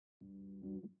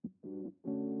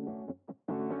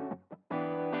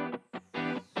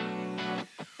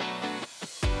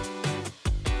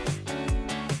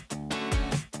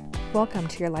Welcome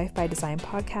to your Life by Design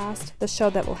podcast, the show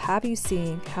that will have you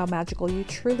seeing how magical you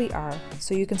truly are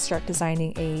so you can start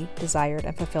designing a desired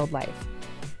and fulfilled life.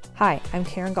 Hi, I'm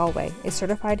Karen Galway, a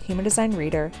certified human design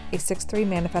reader, a 6/3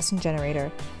 manifesting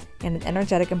generator, and an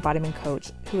energetic embodiment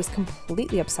coach who is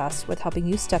completely obsessed with helping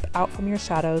you step out from your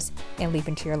shadows and leap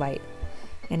into your light.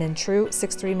 And in true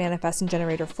 6/3 manifesting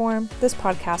generator form, this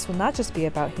podcast will not just be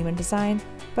about human design,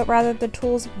 but rather the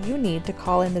tools you need to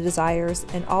call in the desires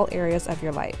in all areas of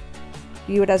your life.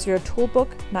 View it as your tool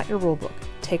book, not your rule book.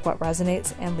 Take what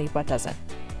resonates and leave what doesn't.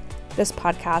 This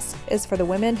podcast is for the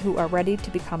women who are ready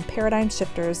to become paradigm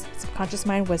shifters, subconscious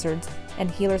mind wizards, and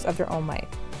healers of their own life.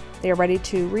 They are ready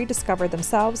to rediscover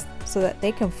themselves so that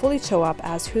they can fully show up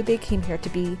as who they came here to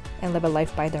be and live a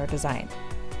life by their design.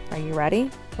 Are you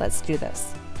ready? Let's do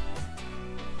this.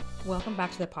 Welcome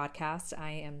back to the podcast.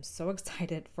 I am so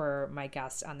excited for my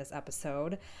guest on this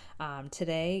episode.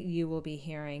 Today, you will be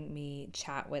hearing me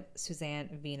chat with Susanne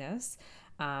Venus.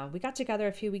 We got together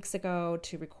a few weeks ago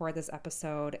to record this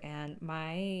episode, and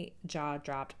my jaw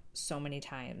dropped so many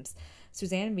times.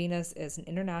 Susanne Venus is an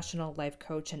international life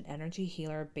coach and energy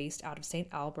healer based out of St.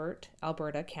 Albert,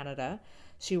 Alberta, Canada.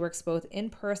 She works both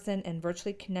in person and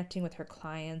virtually connecting with her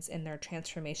clients in their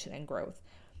transformation and growth.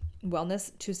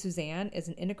 Wellness to Susanne is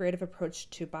an integrative approach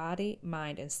to body,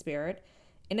 mind, and spirit.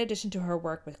 In addition to her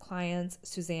work with clients,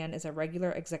 Susanne is a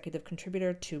regular executive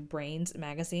contributor to Brains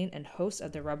magazine and host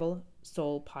of the Rebel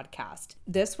Soul podcast.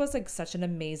 This was such an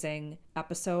amazing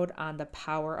episode on the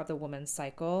power of the woman's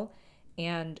cycle.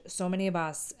 And so many of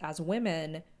us as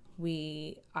women,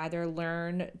 we either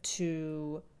learn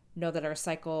to know that our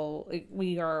cycle,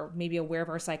 we are maybe aware of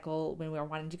our cycle when we are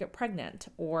wanting to get pregnant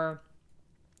or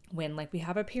when we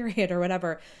have a period or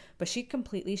whatever, but she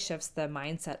completely shifts the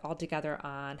mindset altogether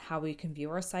on how we can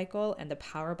view our cycle and the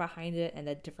power behind it and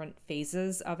the different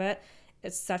phases of it.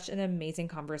 It's such an amazing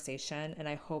conversation, and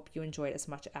I hope you enjoyed as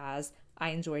much as I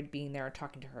enjoyed being there and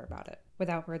talking to her about it.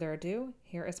 Without further ado,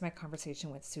 here is my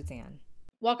conversation with Susanne.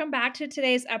 Welcome back to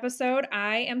today's episode.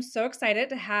 I am so excited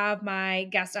to have my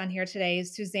guest on here today,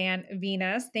 Susanne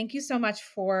Venus. Thank you so much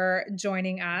for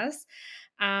joining us.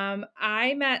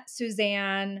 I met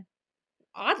Susanne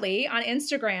oddly on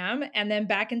Instagram, and then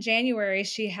back in January,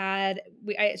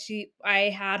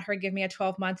 I had her give me a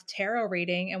 12-month tarot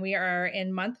reading, and we are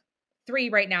in month 3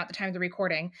 right now at the time of the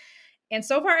recording. And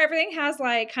so far, everything has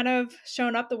kind of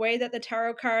shown up the way that the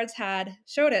tarot cards had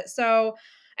showed it. So,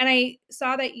 and I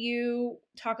saw that you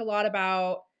talk a lot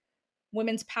about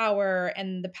women's power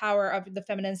and the power of the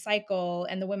feminine cycle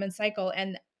and the women's cycle.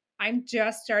 And I'm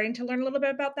just starting to learn a little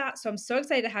bit about that. So I'm so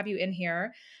excited to have you in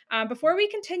here. Before we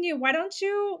continue, why don't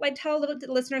you tell the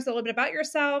listeners a little bit about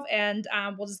yourself, and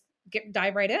we'll just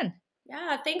dive right in.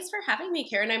 Yeah, thanks for having me,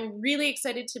 Karen. I'm really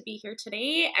excited to be here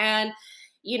today. And,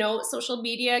 social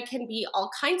media can be all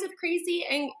kinds of crazy,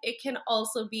 and it can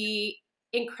also be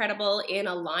incredible in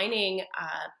aligning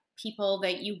people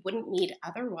that you wouldn't meet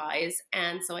otherwise.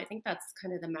 And so I think that's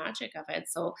kind of the magic of it.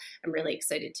 So I'm really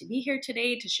excited to be here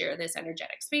today to share this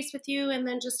energetic space with you, and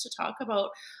then just to talk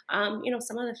about,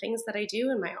 some of the things that I do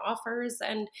and my offers.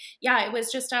 And yeah, it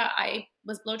was just, I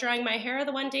was blow drying my hair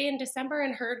the one day in December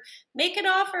and heard, make an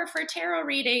offer for tarot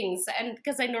readings. And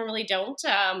because I normally don't,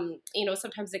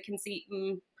 sometimes it can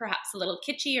seem perhaps a little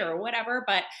kitschy or whatever,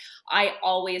 but I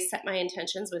always set my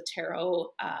intentions with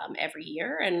tarot every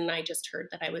year. And I just heard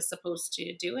that I was supposed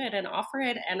to do it and offer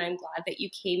it. And I'm glad that you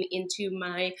came into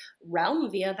my realm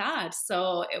via that.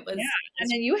 So it was. Yeah. And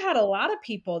then you had a lot of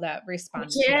people that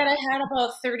responded. I had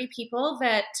about 30 people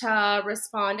that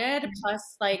responded,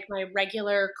 plus my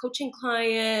regular coaching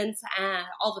clients and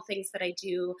all the things that I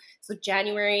do. So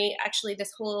January, actually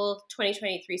this whole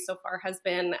 2023 so far has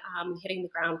been hitting the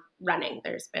ground running.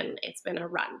 It's been a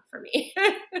run for me.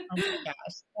 Oh my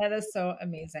gosh, that is so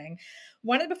amazing.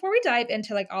 Before we dive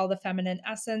into all the feminine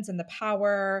essence and the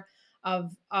power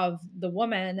of the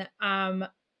woman,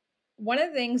 one of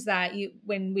the things that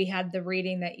when we had the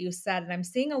reading that you said, and I'm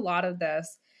seeing a lot of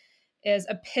this, is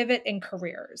a pivot in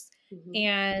careers. Mm-hmm.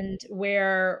 And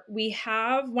where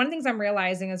one of the things I'm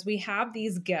realizing is we have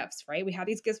these gifts, right? We have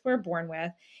these gifts we're born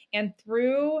with, and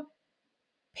through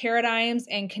paradigms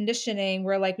and conditioning,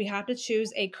 we're we have to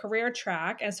choose a career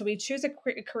track. And so we choose a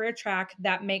career track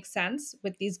that makes sense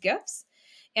with these gifts.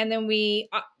 And then we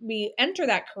enter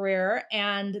that career,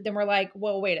 and then we're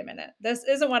well, wait a minute, this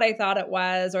isn't what I thought it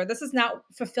was, or this is not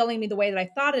fulfilling me the way that I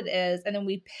thought it is. And then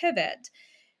we pivot.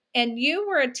 And you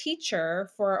were a teacher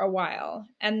for a while,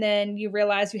 and then you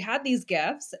realized you had these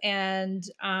gifts. And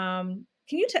can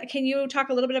Can you talk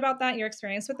a little bit about that, your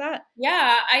experience with that?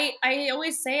 Yeah, I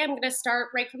always say I'm going to start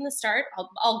right from the start.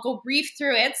 I'll go brief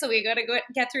through it. So we got to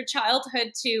get through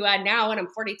childhood to now, and I'm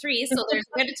 43. So there's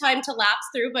a bit of time to lapse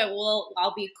through, but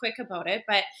I'll be quick about it.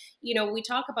 But we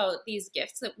talk about these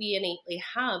gifts that we innately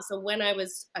have. So when I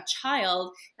was a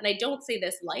child, and I don't say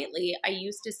this lightly, I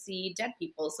used to see dead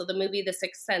people. So the movie The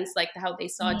Sixth Sense, like how they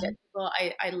saw dead people,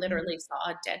 I literally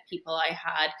saw dead people. I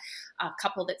had a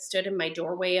couple that stood in my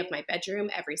doorway of my bedroom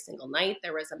every single night.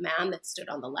 There was a man that stood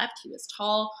on the left. He was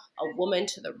tall. A woman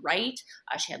to the right.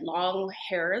 She had long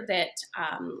hair that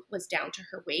was down to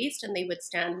her waist, and they would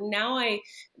stand. Now I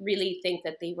really think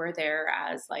that they were there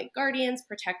as like guardians,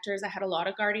 protectors. I had a lot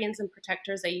of guardians and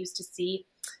protectors. I used to see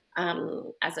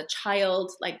as a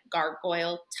child, like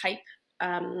gargoyle type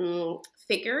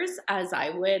figures as I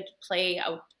would play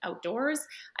outdoors.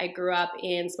 I grew up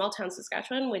in small town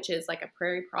Saskatchewan, which is like a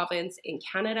prairie province in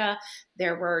Canada.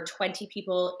 There were 20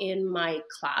 people in my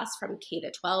class from K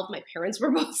to 12. My parents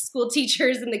were both school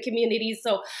teachers in the community,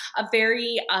 so a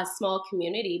very small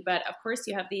community. But of course,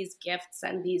 you have these gifts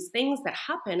and these things that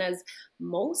happen, as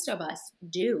most of us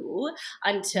do,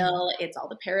 until it's all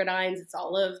the paradigms, it's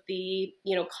all of the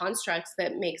constructs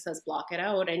that makes us block it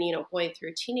out. And going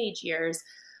through teenage years,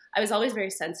 I was always very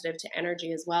sensitive to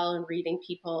energy as well, and reading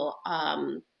people.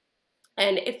 And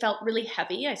it felt really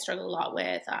heavy. I struggled a lot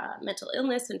with mental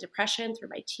illness and depression through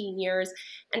my teen years,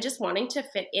 and just wanting to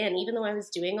fit in. Even though I was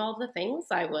doing all the things,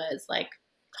 I was like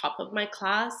top of my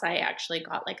class. I actually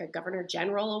got like a Governor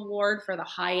General Award for the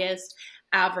highest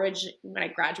average when I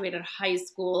graduated high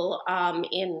school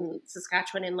in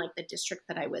Saskatchewan, in like the district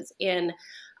that I was in.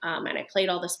 And I played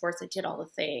all the sports, I did all the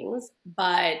things,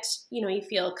 but you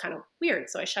feel kind of weird.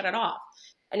 So I shut it off.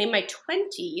 And in my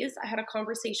 20s, I had a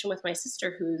conversation with my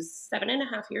sister, who's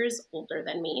 7.5 years older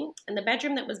than me. And the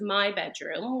bedroom that was my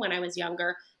bedroom when I was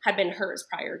younger had been hers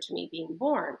prior to me being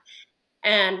born.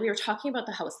 And we were talking about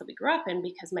the house that we grew up in,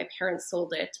 because my parents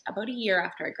sold it about a year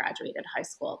after I graduated high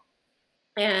school.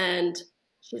 And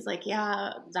she's like,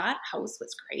 yeah, that house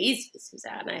was crazy,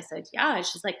 Susanne. And I said, yeah. And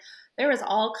she's like, there was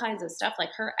all kinds of stuff.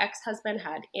 Like her ex-husband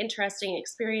had interesting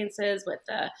experiences with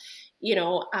the,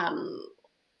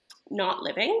 not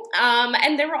living.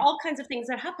 And there were all kinds of things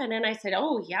that happened. And I said,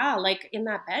 oh yeah, like in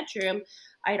that bedroom,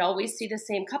 I'd always see the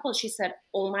same couple. She said,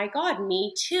 oh my God,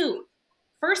 me too.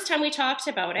 First time we talked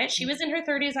about it, she was in her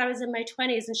 30s, I was in my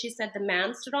 20s, and she said the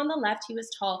man stood on the left, he was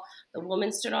tall, the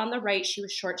woman stood on the right, she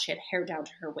was short, she had hair down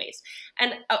to her waist.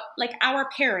 And like our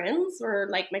parents were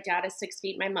like, my dad is 6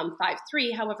 feet, my mom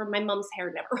 5'3", however, my mom's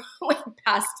hair never went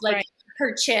past like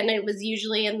her chin. It was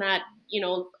usually in that,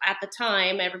 at the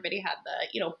time, everybody had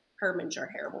the, perm and short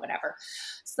hair or whatever.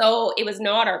 So it was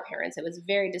not our parents. It was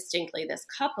very distinctly this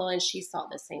couple, and she saw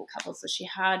the same couple. So she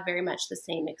had very much the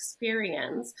same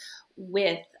experience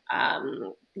with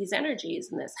these energies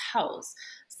in this house.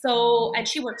 So, and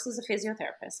she works as a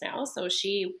physiotherapist now. So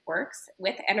she works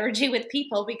with energy with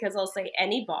people, because I'll say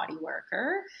any body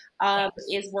worker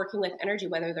is working with energy,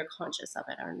 whether they're conscious of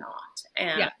it or not.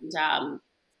 And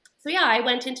so yeah, I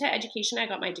went into education. I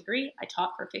got my degree. I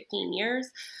taught for 15 years.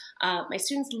 My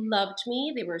students loved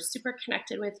me. They were super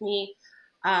connected with me.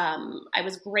 I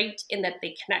was great in that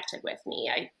they connected with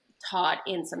me. I taught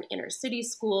in some inner city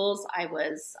schools. I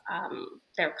was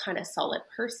their kind of solid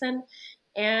person.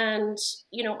 And,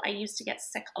 I used to get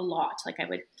sick a lot. Like I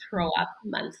would throw up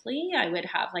monthly. I would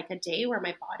have like a day where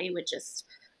my body would just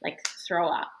like throw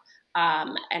up.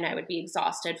 And I would be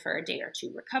exhausted for a day or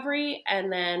two recovery. And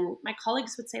then my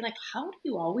colleagues would say, like, how do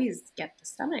you always get the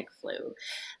stomach flu?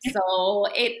 So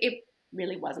it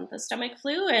really wasn't the stomach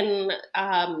flu. And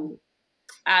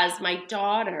as my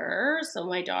daughter, so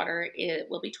my daughter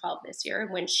will be 12 this year.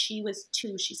 And when she was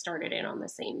 2, she started in on the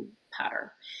same pattern.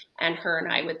 And her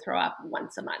and I would throw up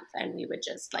once a month. And we would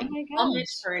just like vomit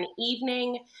for an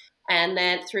evening, and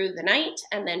then through the night,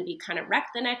 and then be kind of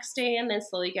wrecked the next day, and then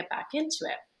slowly get back into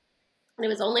it. And it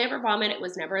was only ever vomit. It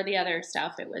was never the other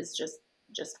stuff. It was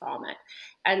just vomit.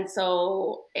 And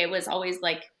so it was always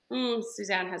like,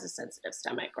 Susanne has a sensitive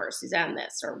stomach, or Susanne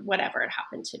this, or whatever it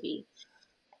happened to be.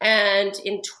 And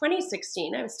in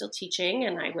 2016, I was still teaching,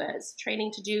 and I was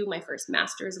training to do my first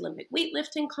master's Olympic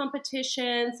weightlifting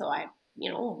competition. So I'm,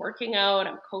 working out,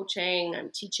 I'm coaching,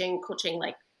 I'm teaching, coaching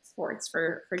like sports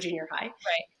for junior high.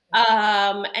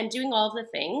 And doing all the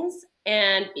things,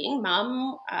 and being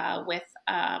mom with,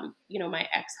 my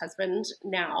ex-husband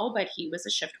now, but he was a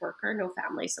shift worker, no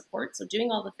family support. So doing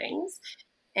all the things,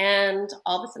 and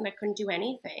all of a sudden I couldn't do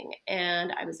anything.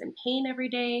 And I was in pain every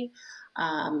day.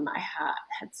 I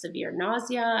had severe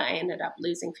nausea. I ended up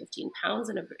losing 15 pounds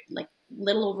in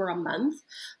little over a month,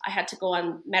 I had to go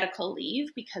on medical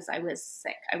leave because I was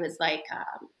sick. I was like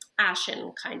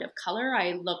ashen kind of color.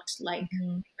 I looked like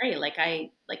Mhm. gray, like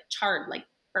charred, like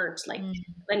burnt, like, Mm.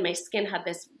 then my skin had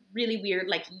this really weird,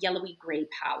 like yellowy gray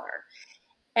pallor.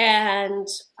 And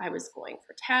I was going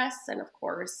for tests, and of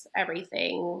course,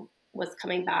 everything was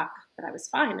coming back that I was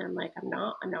fine. And I'm like, I'm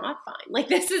not fine. Like,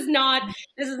 this is not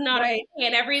Right.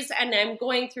 okay. And I'm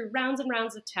going through rounds and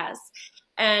rounds of tests.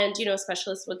 And,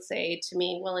 specialists would say to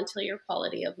me, well, until your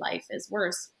quality of life is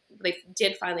worse, they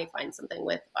did finally find something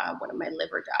with one of my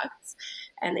liver ducts.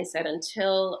 And they said,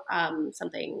 until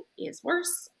something is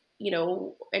worse,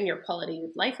 and your quality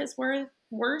of life is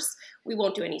worse, we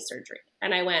won't do any surgery.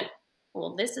 And I went,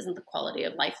 well, this isn't the quality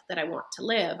of life that I want to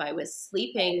live. I was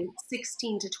sleeping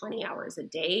 16 to 20 hours a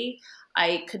day.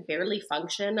 I could barely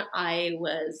function. I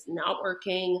was not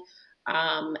working.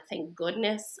 Thank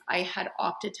goodness I had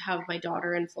opted to have my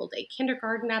daughter in full day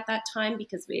kindergarten at that time,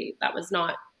 because that was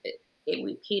not,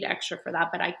 we paid extra for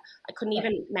that, but I couldn't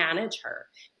even manage her.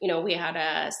 We had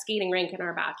a skating rink in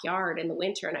our backyard in the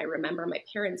winter. And I remember my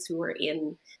parents, who were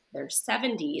in their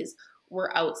 70s,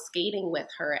 were out skating with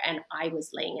her, and I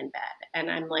was laying in bed,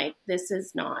 and I'm like, this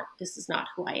is not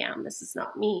who I am. This is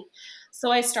not me.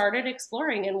 So I started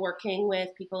exploring and working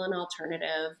with people in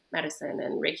alternative medicine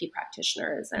and Reiki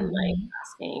practitioners, and like Mhm.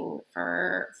 asking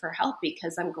for help,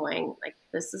 because I'm going, like,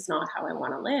 this is not how I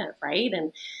want to live, right?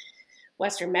 And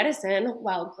Western medicine,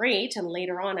 while great, and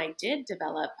later on I did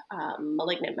develop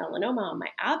malignant melanoma on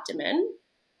my abdomen,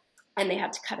 and they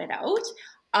had to cut it out.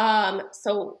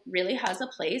 So really has a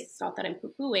place. It's not that I'm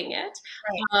poo-pooing it,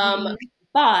 Right. um, Mhm.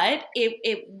 but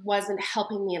it wasn't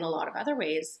helping me in a lot of other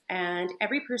ways. And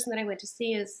every person that I went to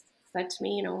see has said to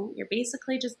me, you're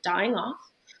basically just dying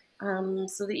off,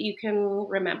 so that you can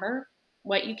remember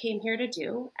what you came here to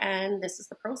do, and this is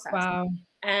the process. Wow.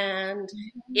 And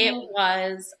it Wow.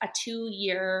 was a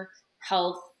 2-year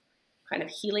health kind of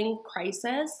healing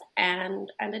crisis, and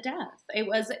a death. It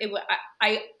was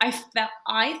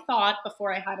I thought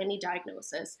before I had any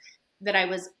diagnosis that I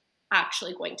was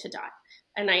actually going to die.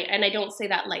 And I don't say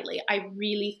that lightly. I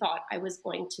really thought I was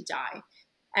going to die.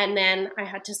 And then I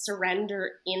had to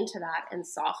surrender into that and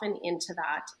soften into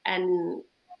that, and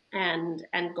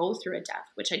go through a death,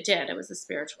 which I did. It was a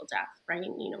spiritual death, right?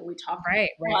 We talk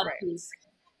Right, a right, lot of right. these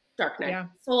dark night Yeah.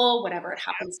 of the soul, whatever it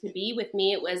happens to be. With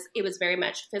me, it was very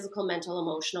much physical, mental,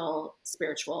 emotional,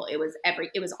 spiritual. It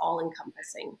was all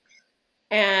encompassing.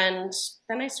 And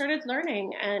then I started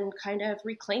learning and kind of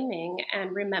reclaiming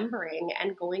and remembering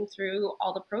and going through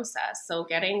all the process. So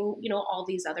getting, all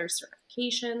these other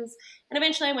certifications. And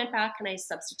eventually I went back and I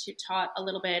substitute taught a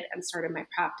little bit and started my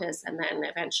practice. And then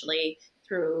eventually,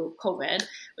 through COVID,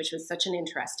 which was such an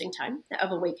interesting time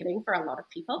of awakening for a lot of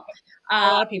people. A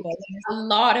Um, lot of people. a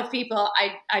lot of people,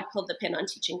 I pulled the pin on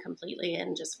teaching completely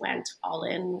and just went all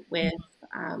in with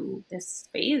this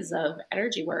phase of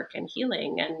energy work and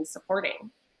healing and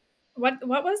supporting. What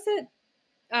was it?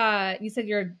 You said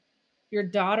your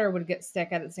daughter would get sick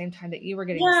at the same time that you were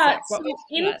getting Yeah, sick. What so was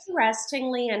that?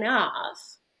 interestingly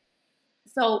enough,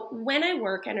 so when I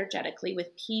work energetically with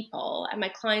people, and my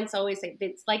clients always say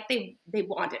it's like they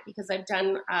want it, because I've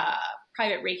done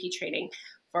private Reiki training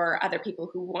for other people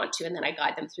who want to, and then I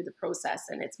guide them through the process,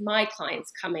 and it's my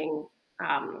clients coming,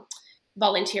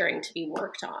 volunteering to be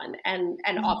worked on, and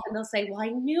Mhm. often they'll say, well, I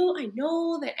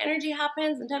know that energy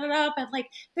happens and da da da, but like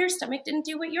their stomach didn't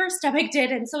do what your stomach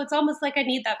did, and so it's almost like I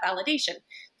need that validation.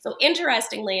 So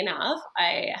interestingly enough,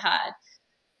 I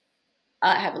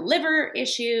have a liver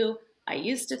issue. I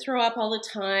used to throw up all the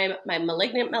time. My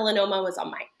malignant melanoma was on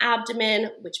my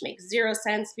abdomen, which makes zero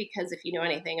sense, because if you know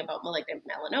anything about malignant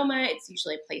melanoma, it's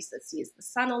usually a place that sees the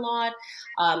sun a lot.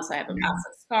 So I have a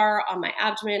massive scar on my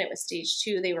abdomen. It was stage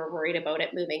 2. They were worried about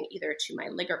it moving either to my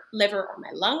liver or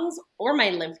my lungs or my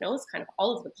lymph nodes, kind of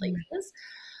all of the places.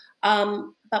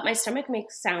 But my stomach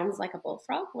makes sounds like a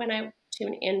bullfrog when I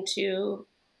tune into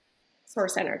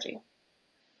source energy.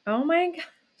 Oh my god.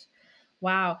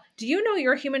 Wow. Do you know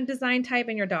your human design type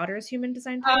and your daughter's human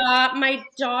design type? My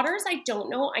daughters, I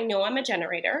don't know. I know I'm a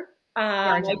generator. You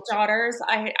are My gen daughters,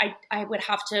 I would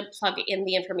have to plug in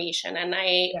the information,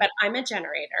 Yeah. but I'm a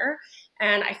generator,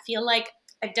 and I feel like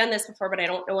I've done this before, but I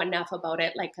don't know enough about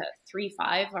it. Like a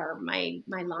 3-5 or my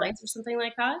Right. lines or something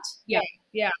like that. Yeah.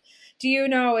 Yeah. Yeah. Do you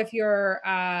know if your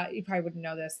you probably wouldn't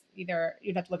know this either.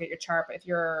 You'd have to look at your chart, but if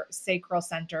your sacral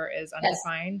center is Yes.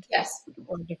 undefined Yes.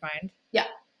 or defined, Yeah.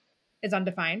 is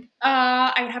undefined.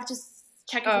 I would have to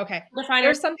check if Oh, it's okay. definer.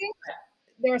 There's something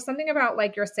There's something about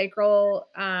like your sacral,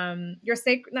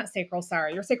 not sacral,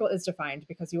 sorry, your sacral is defined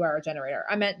because you are a generator.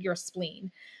 I meant your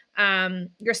spleen.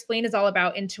 Your spleen is all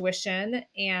about intuition,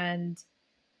 and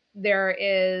there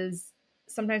is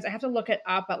sometimes I have to look it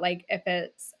up, but like if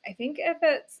it's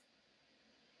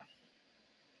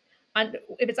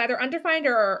either undefined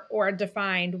or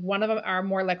defined, one of them are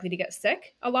more likely to get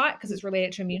sick a lot because it's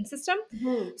related to immune system.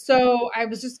 Mhm. So I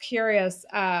was just curious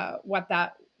what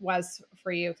that was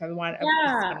for you because I wanted just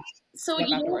Yeah. kind of So, yeah,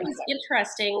 about the what word. was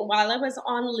interesting, while I was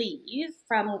on leave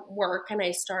from work and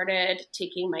I started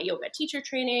taking my yoga teacher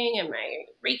training and my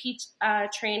Reiki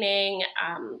training,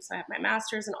 so I have my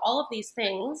master's and all of these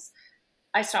things,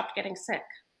 I stopped getting sick.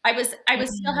 I was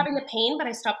still having the pain, but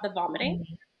I stopped the vomiting.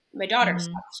 My daughter Mm-hmm.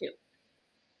 stopped too.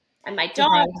 And my So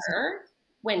probably just daughter,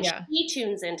 when yeah. she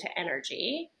tunes into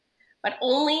energy, but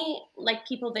only like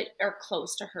people that are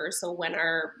close to her. So when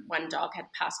our one dog had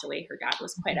passed away, her dad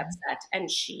was quite Mhm. upset and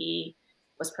she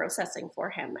was processing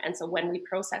for him. And so when we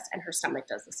process, and her stomach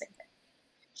does the same thing.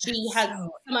 She That's has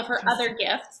so some of her other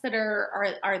interesting. gifts that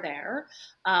are there.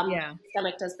 Yeah.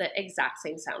 Stomach does the exact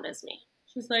same sound as me.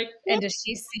 She's like, And "Whoop." does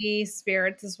she see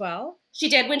spirits as well? She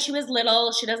did when she was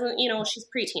little. She doesn't, she's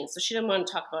preteen, so she didn't want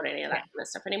to talk about any of that Yeah. kind of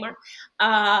stuff anymore.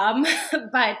 Um,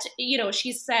 but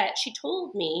she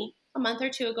told me a month or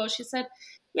two ago. She said,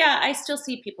 "Yeah, I still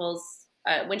see people's."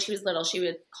 When she was little, she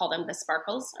would call them the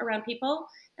sparkles around people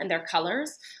and their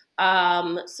colors.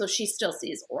 So she still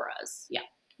sees auras. Yeah,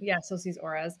 Yeah, so sees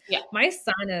auras. yeah. My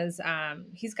son is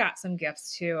he's got some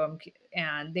gifts too.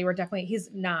 And they were definitely he's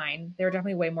 9. They were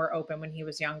definitely way more open when he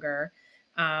was younger.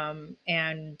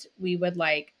 And we would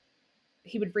like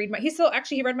he would read my he still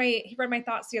actually he read my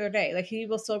thoughts the other day. Like he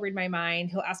will still read my mind.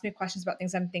 He'll ask me questions about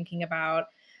things I'm thinking about.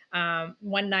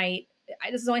 One night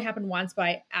this has only happened once, but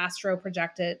I astro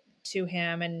projected to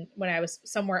him and when I was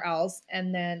somewhere else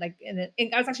and then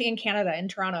I was actually in Canada in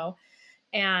Toronto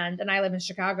and I live in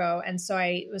Chicago. And so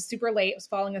I was super late, was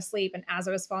falling asleep. And as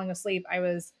I was falling asleep, I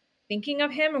was thinking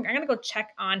of him. I'm going to go check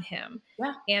on him.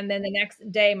 Yeah. And then the next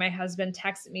day, my husband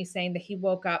texted me saying that he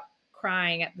woke up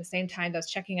crying at the same time that I was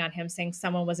checking on him, saying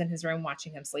someone was in his room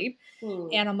watching him sleep. Hmm.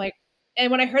 And I'm like, and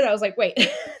when I heard that, I was like, wait,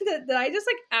 did I just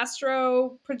like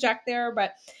astro project there?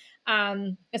 But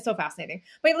it's so fascinating.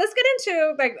 Wait, let's get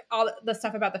into like all the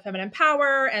stuff about the feminine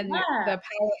power and Yeah. the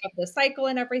power of the cycle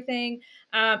and everything.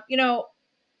 You know,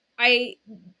 I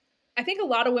I think a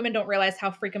lot of women don't realize how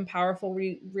freaking powerful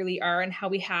we really are and how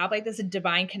we have like this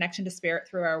divine connection to spirit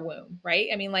through our womb, right?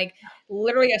 I mean, like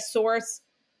literally a source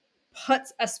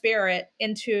puts a spirit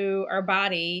into our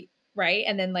body, right?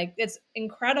 And then like it's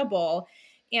incredible.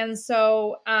 And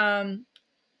so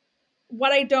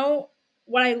what I don't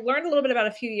what I learned a little bit about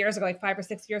a few years ago, like 5 or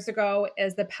 6 years ago,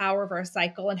 is the power of our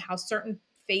cycle and how certain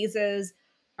phases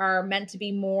are meant to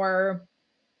be more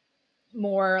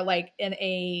like in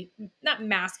a not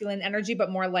masculine energy, but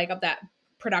more like of that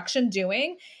production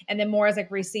doing, and then more as like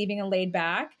receiving and laid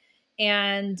back.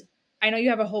 And I know you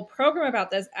have a whole program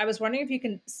about this. I was wondering if you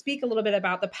can speak a little bit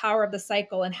about the power of the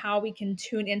cycle and how we can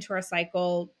tune into our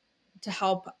cycle to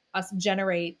help us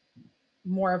generate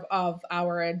more of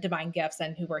our divine gifts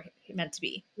and who we're meant to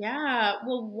be. Yeah.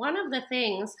 Well, one of the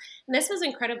things, and this was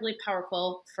incredibly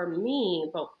powerful for me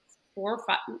about 4 or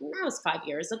 5, that was 5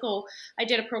 years ago. I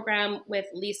did a program with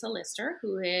Lisa Lister,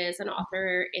 who is an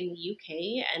author in the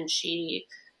UK, and she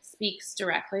speaks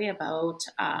directly about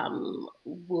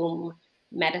womb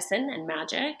medicine and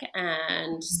magic.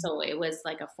 And so it was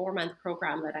like a 4-month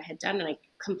program that I had done, and I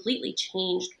completely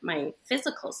changed my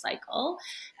physical cycle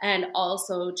and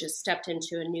also just stepped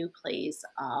into a new place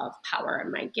of power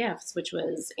and my gifts, which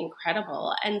was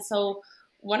incredible. And so,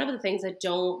 one of the things I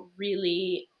don't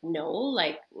really know,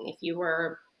 like if you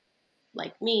were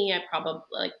like me,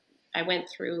 I went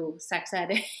through sex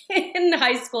ed in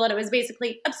high school and it was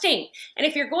basically abstain. And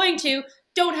if you're going to,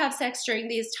 don't have sex during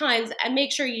these times and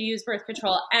make sure you use birth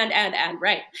control and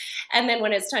right. And then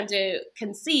when it's time to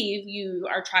conceive, you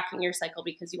are tracking your cycle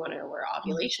because you want to know where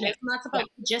ovulation is. And that's Yeah. about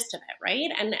the gist of it, right?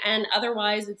 And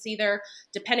otherwise it's either,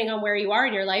 depending on where you are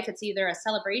in your life, it's either a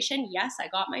celebration, yes, I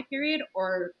got my period,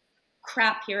 or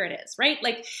crap, here it is, right?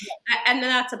 Like, and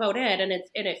that's about it. And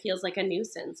it feels like a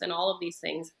nuisance and all of these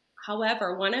things.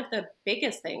 However, one of the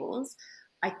biggest things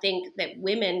I think that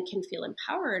women can feel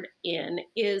empowered in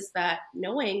is that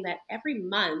knowing that every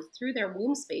month through their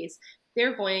womb space,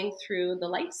 they're going through the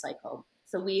life cycle.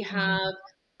 So we Mhm. have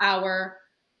our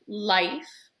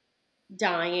life,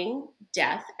 dying,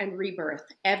 death, and rebirth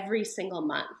every single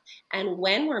month. And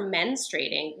when we're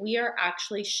menstruating, we are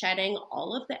actually shedding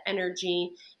all of the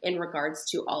energy in regards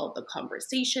to all of the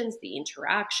conversations, the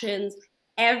interactions,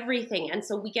 everything. And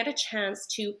so we get a chance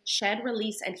to shed,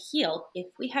 release, and heal if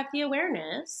we have the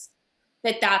awareness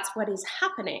that that's what is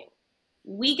happening.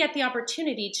 we get the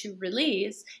opportunity to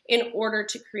release in order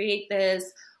to create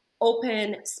this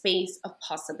open space of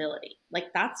possibility.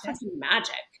 Like, that's Yes. fucking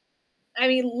magic. I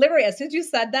mean, literally, as soon as you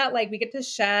said that, like, we get to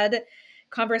shed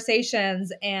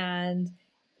conversations and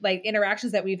like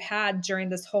interactions that we've had during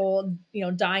this whole,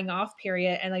 dying off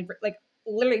period, and like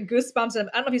literally goosebumps. And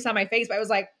I don't know if you saw my face, but I was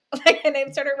like, and I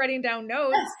started writing down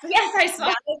notes. Yes, I saw.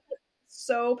 That is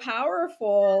so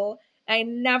powerful. I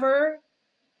never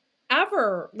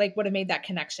ever like would have made that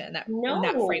connection that in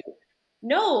that No, frame.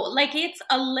 no, like, it's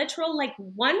a literal, like,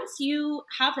 once you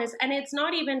have this, and it's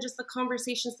not even just the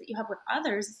conversations that you have with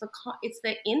others, it's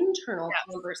the internal Yes.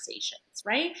 conversations,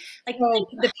 right? Like, So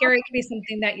the period can be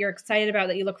something that you're excited about,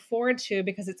 that you look forward to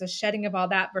because it's a shedding of all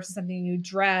that, versus something you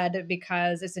dread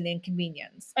because it's an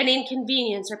inconvenience. an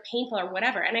inconvenience or painful or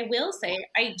whatever. And I will say,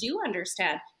 I do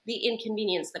understand the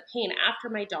inconvenience, the pain. After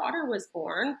my daughter was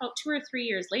born, about 2 or 3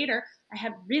 years later, I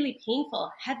had really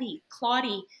painful, heavy,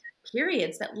 clotty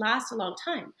periods that last a long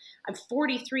time. I'm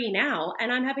 43 now,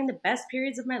 and I'm having the best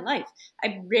periods of my life.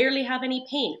 I rarely have any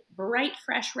pain. Bright,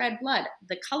 fresh red blood.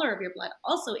 The color of your blood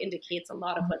also indicates a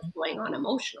lot of what's going on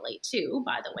emotionally too,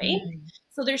 by the way. Mm.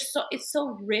 So it's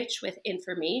so rich with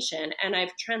information, and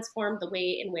I've transformed the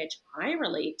way in which I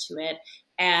relate to it.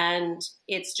 And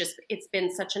it's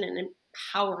been such an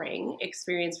empowering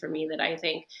experience for me that I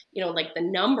think, like, the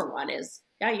number one is,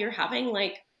 yeah, you're having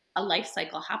like a life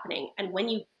cycle happening. And when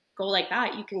you go like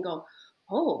that, you can go,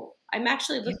 oh, I'm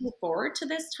actually looking forward to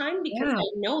this time, because Yeah. I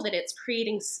know that it's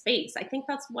creating space. I think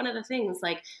that's one of the things,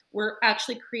 like, we're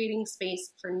actually creating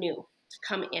space for new to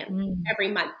come in Mm. every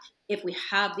month if we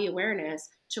have the awareness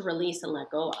to release and let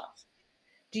go of.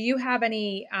 Do you have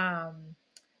any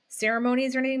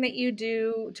ceremonies or anything that you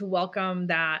do to welcome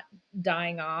that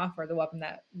dying off, or to welcome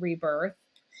that rebirth?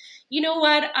 You know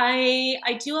what?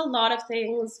 I do a lot of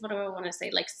things. What do I want to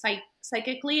say? Like,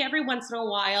 psychically, every once in a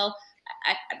while.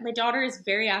 My daughter is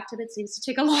very active. It seems to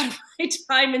take a lot of my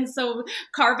time, and so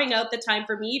carving out the time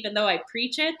for me, even though I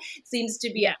preach it, seems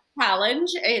to be Yeah. a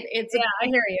challenge. It's Yeah, I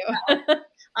hear you.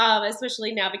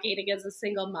 especially navigating as a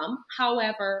single mom.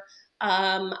 However,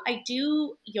 I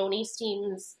do yoni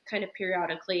steams kind of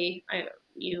periodically.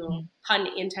 Mhm. Pun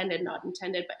intended, not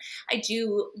intended, but I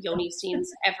do yoni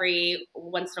steams every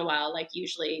once in a while, like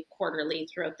usually quarterly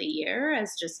throughout the year,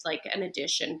 as just like an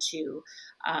addition to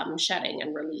shedding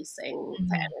and releasing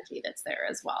the Mhm. energy that's there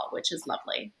as well, which is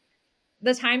lovely.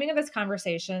 The timing of this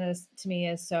conversation is, to me,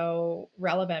 is so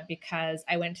relevant because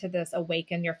I went to this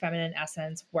Awaken Your Feminine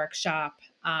Essence workshop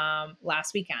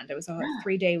last weekend. It was a Yeah.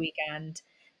 3-day weekend,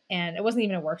 and it wasn't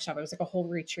even a workshop. It was like a whole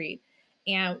retreat.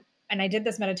 And I did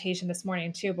this meditation this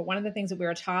morning too, but one of the things that we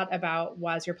were taught about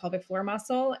was your pelvic floor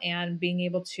muscle and being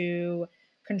able to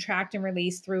contract and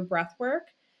release through breath work.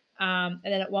 And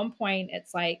then at one point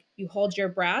it's like you hold your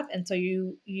breath, and so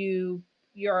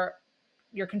you're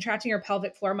you're contracting your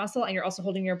pelvic floor muscle, and you're also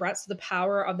holding your breath. So the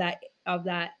power of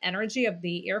that energy of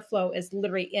the airflow is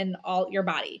literally in all your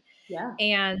body. Yeah.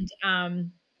 And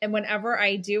whenever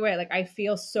I do it, like, I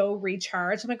feel so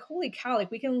recharged. I'm like, holy cow, like,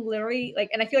 we can literally, like,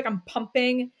 and I feel like I'm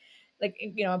pumping, like,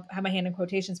 I have my hand in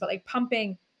quotations, but like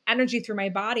pumping energy through my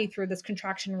body through this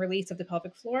contraction release of the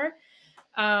pelvic floor.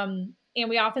 And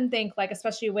we often think, like,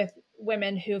 especially with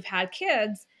women who've had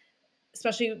kids,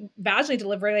 especially vaginally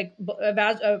delivery,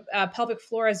 like pelvic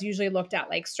floor is usually looked at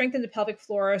like strengthen the pelvic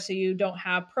floor so you don't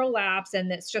have prolapse,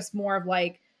 and it's just more of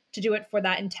like to do it for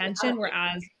that intention.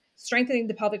 Whereas strengthening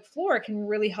the pelvic floor can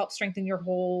really help strengthen your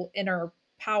whole inner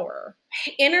power.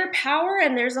 Inner power,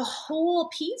 and there's a whole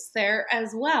piece there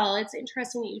as well. It's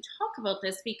interesting that you talk about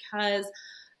this because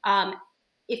um,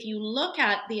 if you look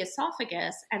at the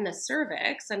esophagus and the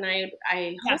cervix, and I hope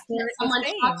Yes, that they're the someone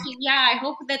same. I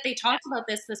hope that they talked about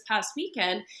this past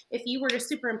weekend. If you were to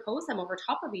superimpose them over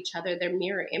top of each other, they're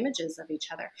mirror images of each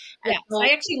other. And Yes, so, I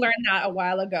actually learned that a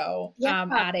while ago yeah.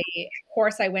 at a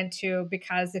course I went to,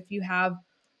 because if you have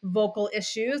vocal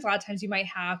issues, a lot of times you might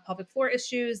have pelvic floor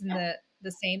issues, and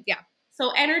the same. Yeah.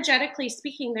 So energetically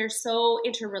speaking, they're so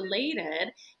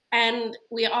interrelated, and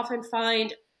we often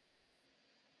find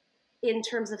in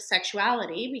terms of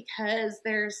sexuality, because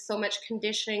there's so much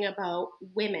conditioning about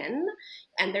women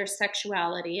and their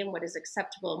sexuality and what is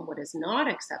acceptable and what is not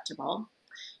acceptable.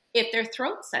 If their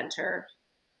throat center,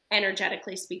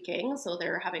 energetically speaking, so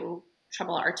they're having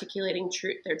trouble articulating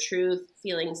their truth,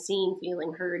 feeling seen,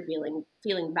 feeling heard,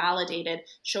 feeling validated,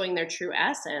 showing their true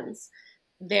essence,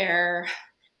 their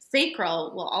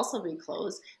sacral will also be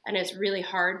closed, and it's really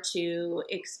hard to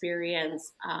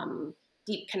experience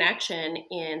deep connection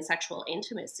in sexual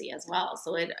intimacy as well.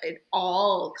 So it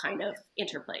all kind of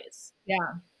interplays. Yeah,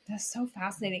 that's so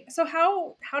fascinating. So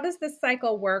how does this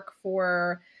cycle work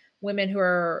for women who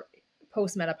are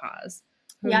post-menopause,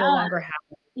 who no Yeah. longer have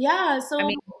it? Yeah. I So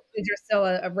mean, is there still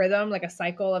a rhythm, like a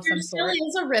cycle of there some still sort?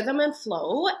 is a rhythm and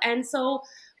flow. And so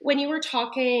when you were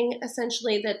talking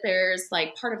essentially that there's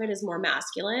like part of it is more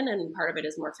masculine and part of it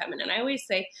is more feminine, I always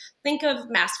say think of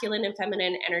masculine and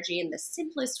feminine energy in the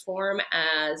simplest form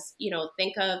as,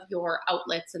 think of your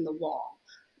outlets in the wall,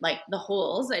 like the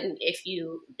holes. And if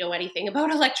you know anything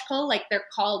about electrical, like they're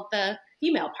called the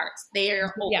female parts.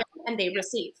 They're Yeah. open and they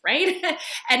receive, right?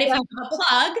 And if Yeah. you have a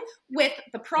plug with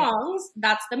the Yeah. prongs,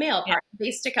 that's the male Yeah. part.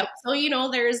 They stick out. So,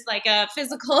 there's like a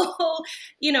physical,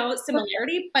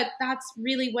 similarity, but that's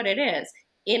really what it is.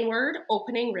 Inward,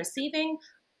 opening, receiving,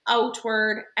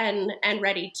 outward, and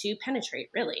ready to penetrate,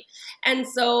 really. And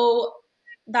so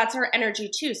that's our energy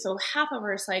too. So half of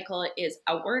our cycle is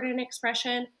outward in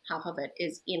expression, half of it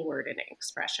is inward in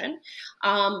expression.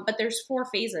 But there's 4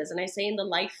 phases, and I say in the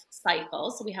life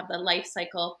cycle. So we have the life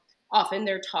cycle. Often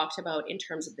they're talked about in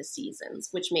terms of the seasons,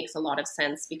 which makes a lot of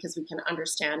sense because we can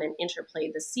understand and interplay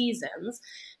the seasons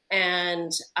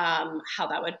and how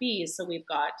that would be. So we've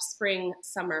got spring,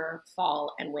 summer,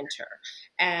 fall, and winter.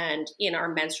 And in our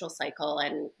menstrual cycle,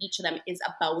 and each of them is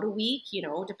about a week,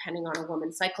 depending on a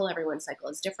woman's cycle, everyone's cycle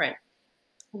is different.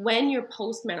 When you're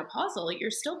postmenopausal,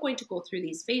 you're still going to go through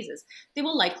these phases. They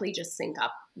will likely just sync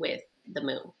up with the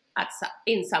moon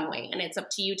in some way. And it's up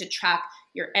to you to track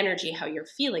your energy, how you're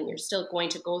feeling. You're still going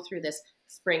to go through this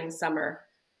spring, summer,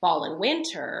 fall, and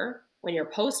winter when you're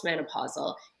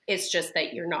postmenopausal. It's just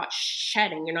that you're not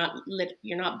shedding, you're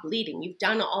not bleeding. You've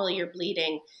done all your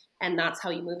bleeding, and that's how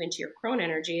you move into your crone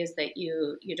energy, is that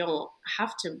you don't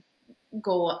have to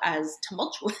go as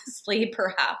tumultuously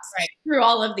perhaps Right. through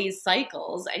all of these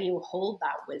cycles, and you hold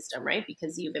that wisdom, right?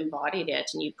 Because you've embodied it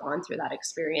and you've gone through that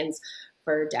experience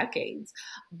for decades.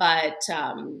 But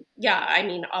yeah, I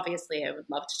mean, obviously I would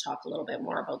love to talk a little bit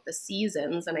more about the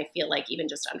seasons, and I feel like even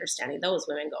just understanding those,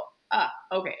 women go,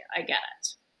 okay, I get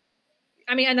it.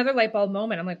 I mean, another light bulb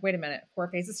moment. I'm like, wait a minute, 4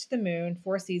 phases to the moon,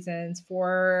 4 seasons,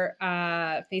 4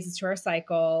 phases to our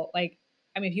cycle. Like,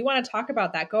 I mean, if you want to talk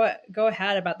about that, go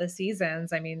ahead about the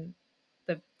seasons. I mean,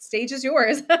 the stage is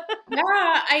yours. Yeah,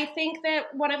 I think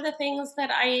that one of the things that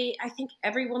I think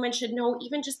every woman should know,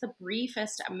 even just the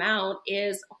briefest amount,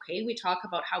 is okay, we talk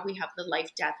about how we have the life,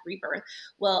 death, rebirth.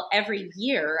 Well, every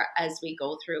year as we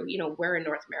go through, we're in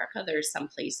North America, there's some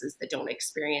places that don't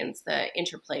experience the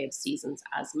interplay of seasons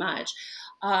as much.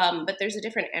 But there's a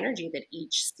different energy that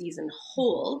each season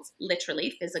holds,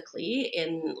 literally, physically,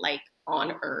 in like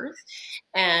on Earth.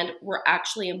 And we're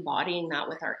actually embodying that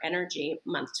with our energy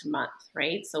month to month,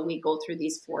 right? So we go through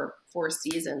these four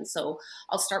seasons. So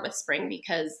I'll start with spring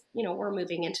because, we're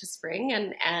moving into spring,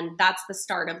 and that's the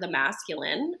start of the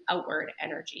masculine outward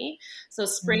energy. So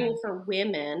spring for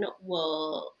women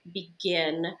will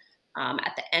begin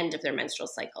at the end of their menstrual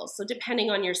cycle. So depending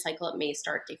on your cycle, it may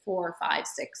start day 4, 5,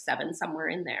 6, 7, somewhere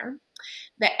in there.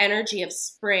 The energy of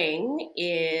spring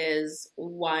is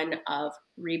one of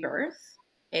rebirth.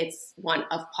 It's one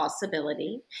of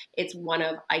possibility. It's one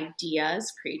of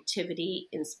ideas, creativity,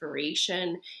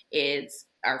 inspiration. It's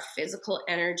our physical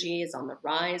energy is on the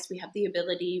rise. We have the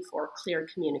ability for clear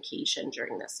communication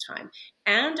during this time.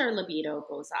 And our libido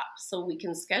goes up. So we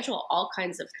can schedule all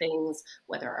kinds of things,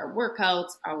 whether our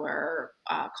workouts, our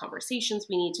conversations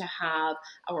we need to have,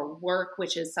 our work,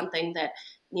 which is something that,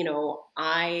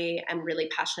 I am really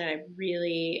passionate.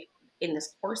 In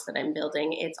this course that I'm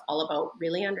building, it's all about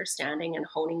really understanding and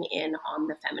honing in on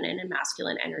the feminine and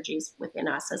masculine energies within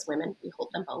us as women. We hold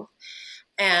them both.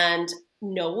 And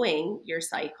knowing your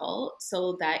cycle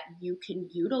so that you can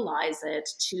utilize it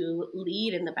to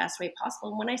lead in the best way possible.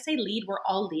 And when I say lead, we're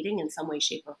all leading in some way,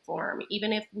 shape, or form.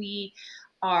 Even if we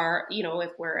are,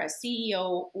 if we're a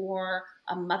CEO or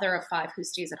a mother of 5 who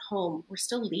stays at home, we're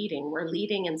still leading. We're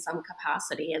leading in some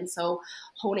capacity. And so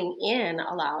honing in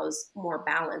allows more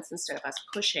balance instead of us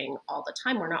pushing all the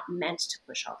time. We're not meant to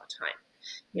push all the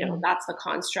time. That's the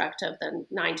construct of the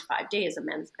 9 to 5 days, a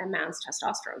man's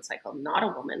testosterone cycle, not a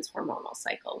woman's hormonal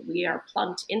cycle. We are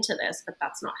plugged into this, but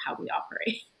that's not how we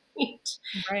operate.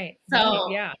 Right. So,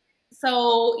 yeah.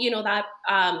 So, that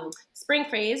spring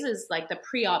phase is like the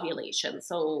pre-ovulation.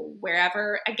 So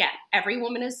wherever, again, every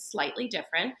woman is slightly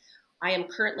different. I am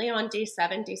currently on day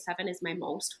 7. Day 7 is my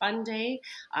most fun day.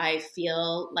 I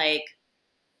feel like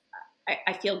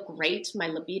I feel great. My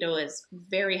libido is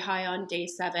very high on day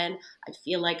 7. I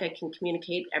feel like I can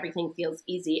communicate. Everything feels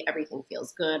easy. Everything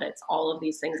feels good. It's all of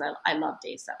these things. I love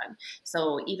day 7.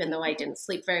 So even though I didn't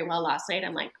sleep very well last night,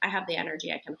 I'm like, I have the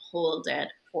energy. I can hold it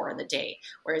for the day.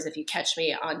 Whereas if you catch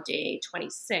me on day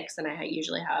 26, and I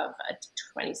usually have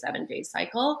a 27-day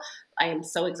cycle, I am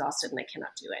so exhausted and I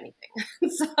cannot do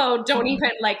anything. So don't even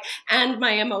and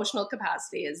my emotional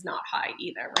capacity is not high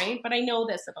either, right? But I know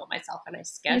this about myself, and I You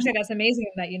schedule. say that's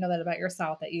amazing that you know that about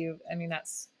yourself, that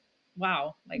that's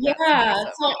wow. Like that's Yeah.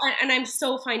 impressive. So, and I'm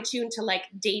so fine tuned to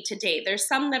day to day. There's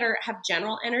some that have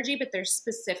general energy, but there's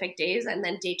specific days. And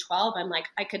then day 12, I'm like,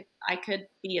 I could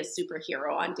be a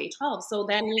superhero on day 12. So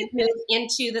then we move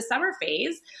into the summer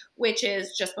phase, which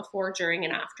is just before, during,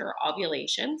 and after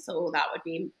ovulation. So that would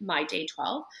be my day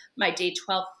 12. My day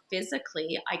 12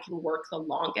 physically, I can work the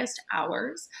longest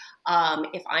hours.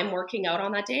 If I'm working out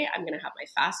on that day, I'm going to have my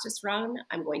fastest run.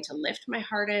 I'm going to lift my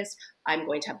hardest. I'm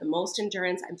going to have the most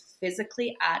endurance. I'm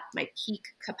physically at my peak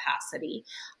capacity.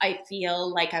 I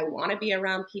feel like I want to be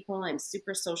around people. I'm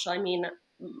super social. I mean,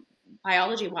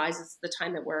 biology wise, it's the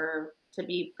time that we're to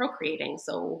be procreating.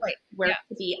 So Right. we're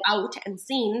to be out and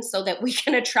seen so that we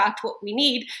can attract what we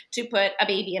need to put a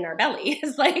baby in our belly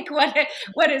is like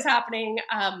what is happening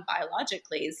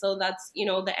biologically. So that's,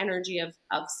 the energy of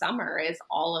summer is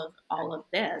all of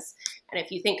this. And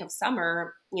if you think of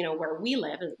summer, where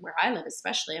I live,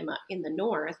 especially in the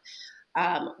north,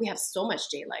 we have so much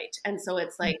daylight. And so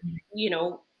it's like,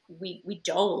 we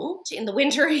don't in the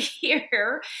winter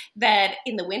here, that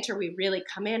in the winter we really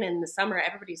come in the summer,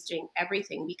 everybody's doing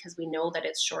everything because we know that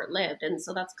it's short lived. And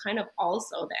so that's kind of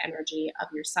also the energy of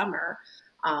your summer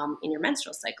in your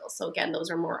menstrual cycle. So again,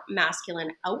 those are more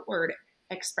masculine outward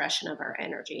expression of our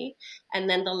energy. And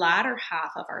then the latter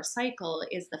half of our cycle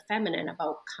is the feminine,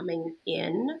 about coming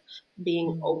in,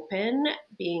 being open,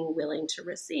 being willing to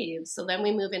receive. So then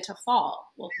we move into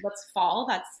fall. Well, what's fall?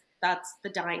 That's the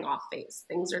dying off phase.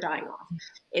 Things are dying off.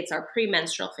 It's our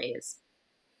premenstrual phase.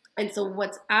 And so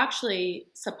what's actually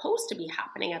supposed to be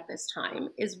happening at this time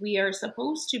is we are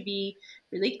supposed to be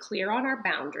really clear on our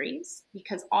boundaries,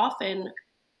 because often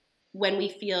when we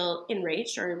feel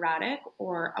enraged or erratic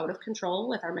or out of control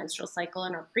with our menstrual cycle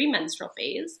and our premenstrual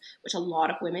phase, which a lot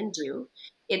of women do,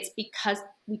 it's because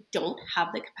we don't have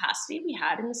the capacity we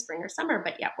had in the spring or summer,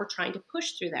 but yet we're trying to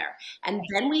push through there. And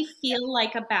then we feel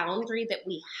like a boundary that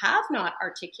we have not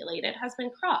articulated has been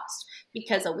crossed,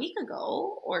 because a week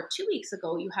ago or 2 weeks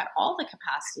ago, you had all the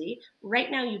capacity.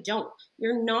 Right now, you don't.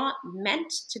 You're not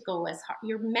meant to go as hard.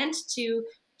 You're meant to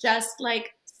just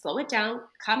slow it down,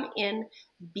 come in,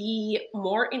 be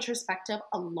more introspective.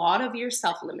 A lot of your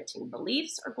self-limiting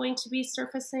beliefs are going to be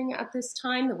surfacing at this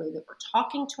time, the way that we're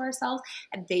talking to ourselves,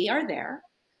 and they are there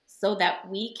so that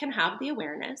we can have the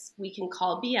awareness. We can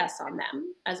call BS on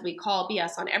them, as we call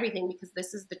BS on everything, because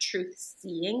this is the truth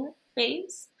seeing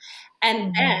phase.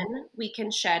 And then we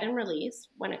can shed and release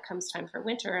when it comes time for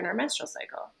winter and our menstrual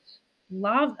cycle.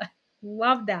 Love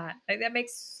that. That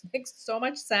makes so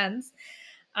much sense.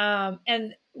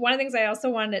 And one of the things I also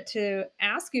wanted to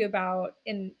ask you about,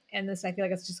 and this, I feel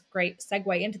like it's just a great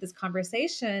segue into this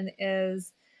conversation,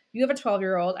 is you have a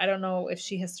 12-year-old. I don't know if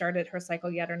she has started her cycle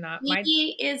yet or not.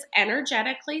 She is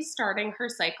energetically starting her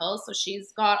cycle. So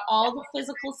she's got all the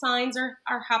physical signs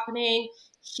are happening.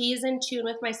 She's in tune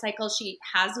with my cycle.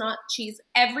 She's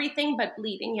everything but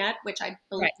bleeding yet, which I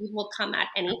believe will come at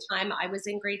any time. I was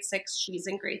in grade 6. She's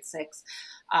in grade 6.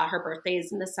 Her birthday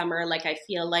is in the summer. I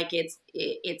feel like it's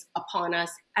upon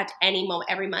us at any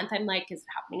moment. Every month I'm like, is it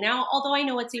happening now? Although I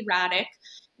know it's erratic,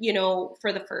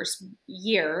 for the first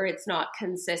year, it's not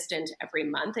consistent every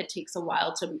month. It takes a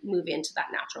while to move into that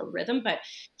natural rhythm, but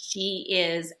she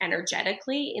is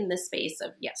energetically in the space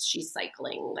of, yes, she's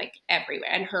cycling everywhere,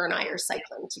 and her and I are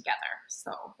cycling together.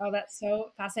 So, oh, that's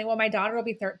so fascinating. Well, my daughter will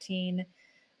be 13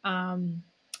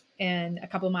 in a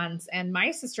couple of months, and my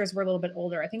sisters were a little bit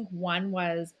older. I think one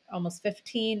was almost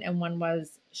 15 and one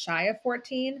was shy of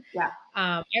 14. yeah.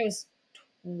 I was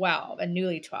 12 and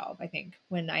newly 12, I think,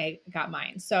 when I got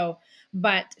mine. So,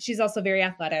 but she's also very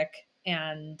athletic,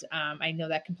 and I know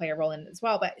that can play a role in it as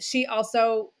well. But she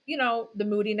also, the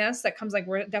moodiness that comes,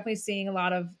 we're definitely seeing a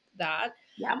lot of that.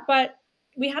 Yeah. But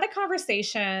we had a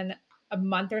conversation a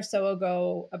month or so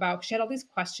ago about, she had all these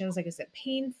questions, is it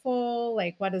painful?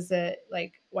 What is it?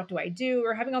 What do I do?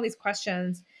 We're having all these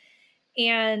questions.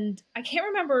 And I can't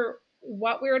remember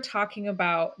what we were talking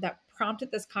about that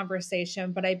prompted this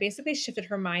conversation, but I basically shifted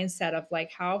her mindset of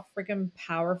how freaking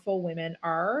powerful women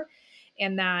are.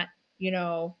 And that,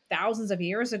 thousands of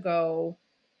years ago,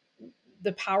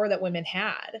 the power that women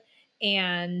had.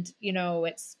 And,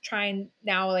 it's trying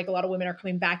now, a lot of women are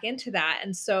coming back into that.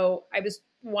 And so I was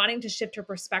wanting to shift her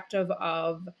perspective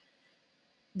of,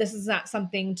 this is not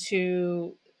something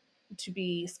to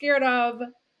be scared of.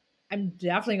 I'm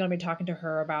definitely going to be talking to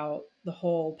her about the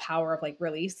whole power of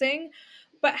releasing.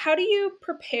 But how do you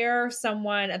prepare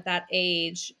someone at that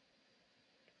age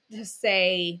to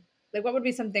say, like, what would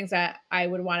be some things that I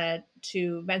would want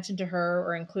to mention to her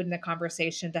or include in the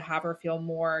conversation to have her feel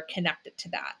more connected to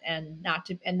that and not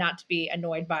to be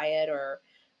annoyed by it, or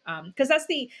because that's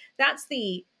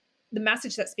the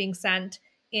message that's being sent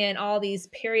in all these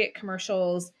period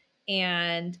commercials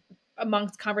and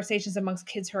amongst conversations amongst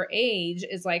kids her age,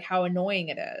 is like how annoying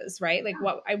it is, right? Like,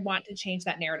 what I want to change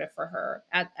that narrative for her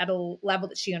at a level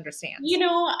that she You understands.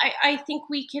 know, I think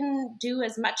we can do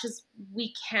as much as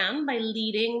we can by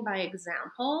leading by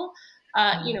example. You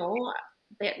Mm. know,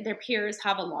 their peers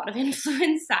have a lot of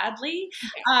influence, sadly,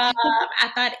 Yeah.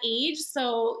 at that age.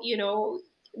 So, you know,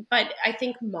 but I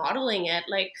think modeling it,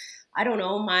 like, I don't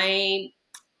know, my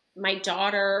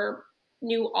daughter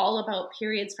knew all about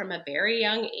periods from a very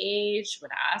young age,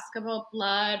 would ask about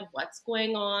blood, what's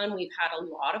going on. We've had a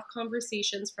lot of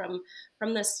conversations from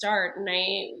the start. And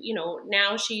I, you know,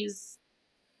 now she's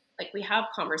like, we have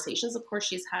conversations. Of course,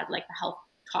 she's had like the health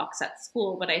talks at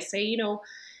school, but I say, you know,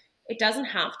 it doesn't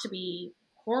have to be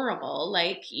horrible.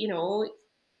 Like, you know,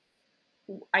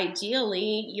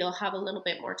 ideally you'll have a little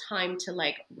bit more time to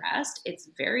like rest. It's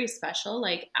very special.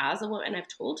 Like, as a woman, and I've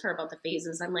told her about the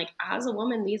phases, I'm like, as a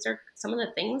woman, these are some of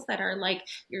the things that are like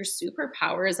your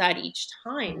superpowers at each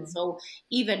time. Mm. So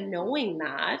even knowing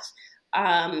that,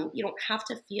 you don't have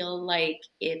to feel like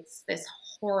it's this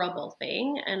horrible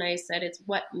thing. And I said, it's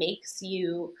what makes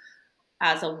you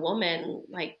as a woman,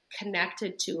 like,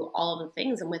 connected to all of the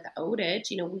things. And without it,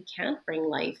 you know, we can't bring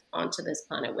life onto this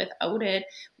planet. Without it,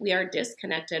 we are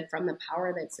disconnected from the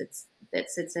power that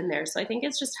sits in there. So I think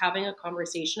it's just having a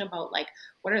conversation about like,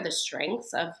 what are the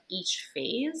strengths of each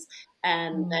phase,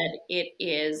 and Mm. that it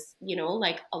is, you know,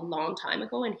 like a long time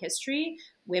ago in history,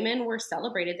 women were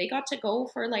celebrated. They got to go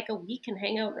for like a week and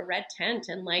hang out in a red tent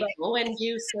and like Right. go and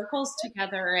do circles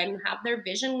together and have their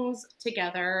visions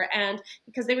together. And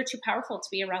because they were too powerful to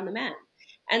be around the men.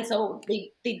 And so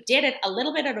they did it a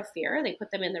little bit out of fear. They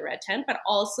put them in the red tent, but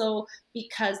also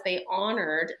because they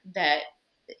honored that,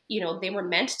 you know, they were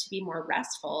meant to be more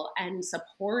restful and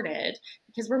supported,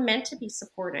 because we're meant to be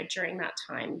supported during that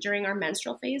time. During our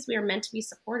menstrual phase, we are meant to be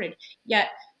supported. Yet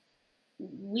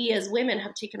we as women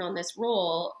have taken on this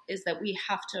role, is that we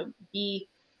have to be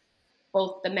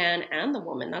both the man and the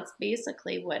woman. That's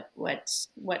basically what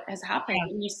has happened.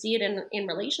 Yeah. And you see it in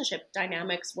relationship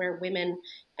dynamics where women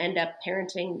end up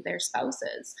parenting their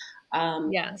spouses,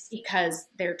 um, Yes. because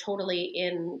they're totally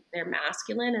in their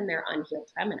masculine and their unhealed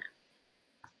feminine.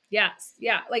 Yes.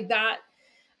 Yeah. Like that.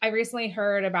 I recently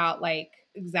heard about like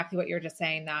exactly what you're just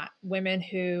saying, that women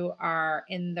who are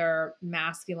in their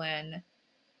masculine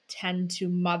tend to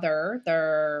mother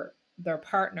their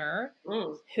partner,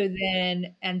 Mm, who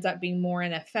then ends up being more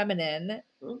in a feminine,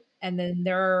 mm, and then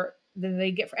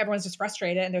they get, everyone's just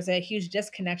frustrated and there's a huge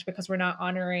disconnect because we're not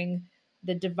honoring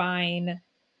the divine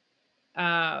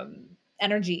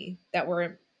energy that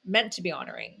we're meant to be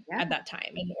honoring yeah. at that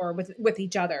time, and or with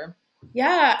each other.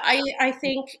 Yeah, I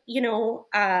think, you know,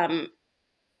 and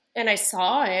I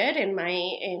saw it in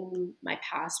my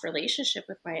past relationship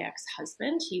with my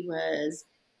ex-husband. He was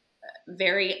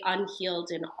very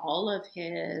unhealed in all of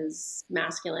his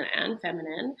masculine and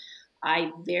feminine.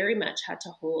 I very much had to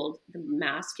hold the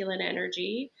masculine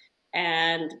energy,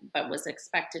 and but was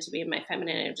expected to be in my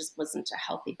feminine. It just wasn't a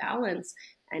healthy balance.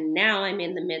 And now I'm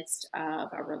in the midst of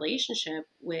a relationship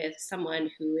with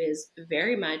someone who is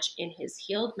very much in his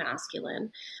healed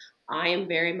masculine. I am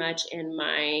very much in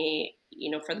my, you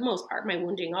know, for the most part, my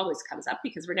wounding always comes up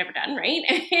because we're never done, right?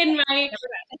 In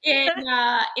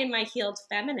my healed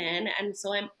feminine, and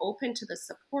so I'm open to the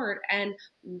support. And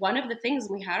one of the things,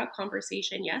 we had a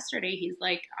conversation yesterday, he's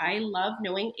like, I love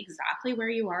knowing exactly where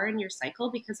you are in your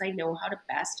cycle because I know how to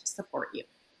best support you.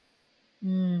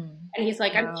 Mm. And he's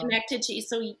like, I'm Wow. connected to you.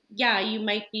 So yeah, you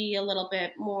might be a little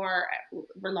bit more,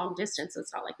 we're long distance.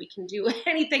 It's not like we can do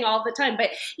anything all the time, but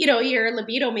you know, your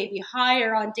libido may be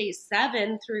higher on day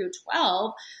 7 through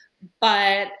 12.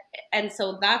 But, and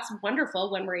so that's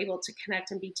wonderful when we're able to connect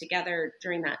and be together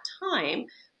during that time.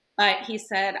 But he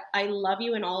said, I love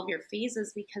you in all of your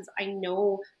phases because I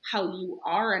know how you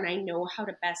are and I know how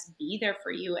to best be there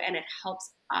for you. And it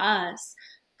helps us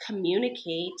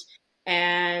communicate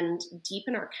and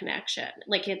deepen our connection.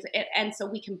 Like and so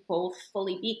we can both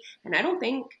fully be. And I don't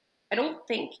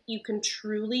think you can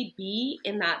truly be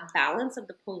in that balance of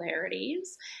the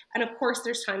polarities. And of course,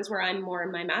 there's times where I'm more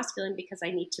in my masculine because I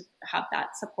need to have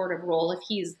that supportive role if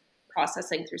he's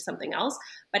processing through something else.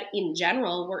 But in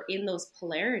general, we're in those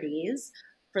polarities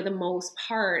for the most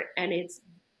part. And it's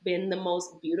been the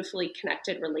most beautifully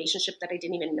connected relationship that I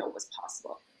didn't even know was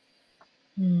possible.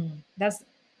 Mm. That's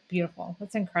beautiful.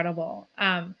 That's incredible.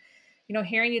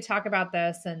 Hearing you talk about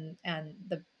this and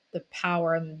the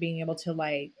power and being able to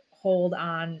like hold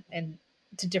on and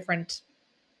to different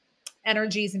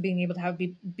energies and being able to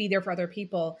be there for other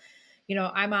people.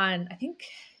 I'm on, I think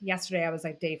yesterday I was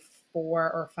like day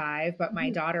 4 or 5, but my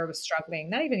Mhm. daughter was struggling.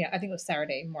 Not even yet. I think it was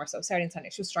Saturday, more so Saturday and Sunday.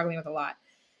 She was struggling with a lot.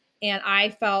 And I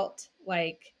felt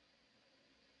like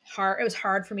it was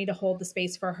hard for me to hold the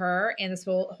space for her and this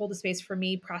will hold the space for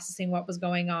me processing what was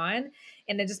going on.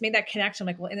 And it just made that connection.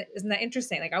 Like, well, isn't that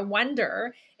interesting? Like, I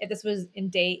wonder if this was in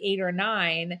day 8 or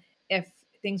 9, if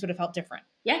things would have felt different.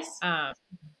 Yes. Um,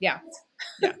 yeah.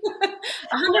 Yeah.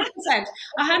 100%. Yeah.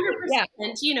 100%.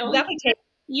 Definitely take,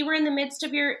 You were in the midst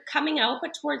of your coming out,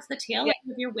 but towards the tail yeah.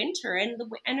 end of your winter. And the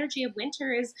energy of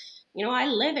winter is, I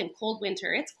live in cold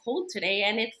winter. It's cold today,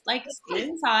 and it's like stay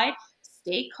inside,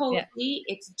 stay Yeah. cozy.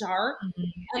 It's dark.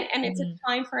 Mhm. And it's a Mhm.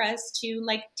 time for us to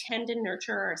like tend and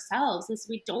nurture ourselves, and so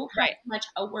we don't have Right. much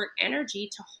outward energy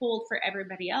to hold for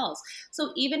everybody else.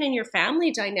 So even in your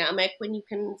family dynamic, when you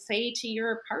can say to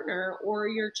your partner or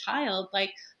your child,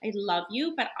 like, I love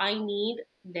you, but I need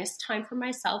this time for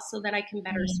myself so that I can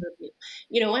better Mhm. serve you.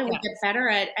 And we get Yes. better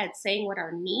at saying what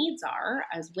our needs are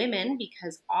as women,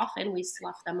 because often we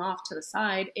slough them off to the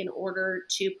side in order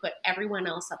to put everyone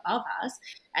else above us.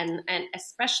 And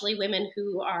especially women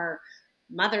who are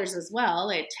mothers as well,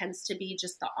 it tends to be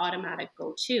just the automatic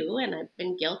go-to. And I've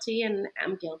been guilty and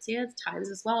am guilty at times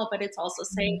as well. But it's also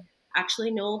saying, Mhm.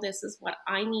 actually, no, this is what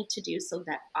I need to do so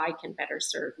that I can better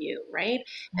serve you, right?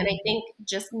 And I Mhm. think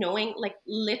just knowing, like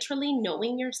literally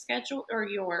knowing your schedule or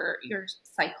your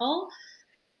cycle,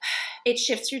 it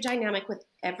shifts your dynamic with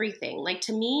everything. Like,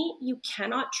 to me, you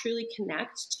cannot truly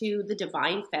connect to the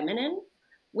divine feminine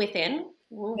within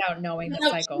Without knowing the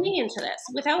without cycle. tuning into this.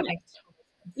 Without That it, makes total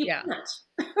sense. you Yeah.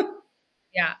 can't.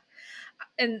 Yeah.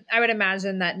 And I would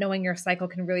imagine that knowing your cycle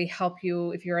can really help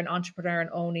you if you're an entrepreneur and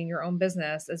owning your own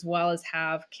business, as well as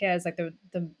have kids, like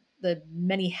the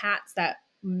many hats that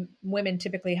women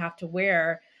typically have to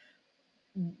wear,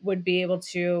 would be able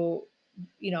to,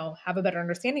 have a better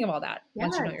understanding of all that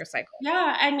once you know Yes. your cycle.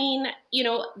 Yeah. I mean,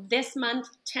 this month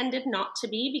tended not to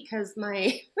be because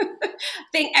my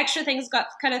extra things got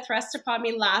kind of thrust upon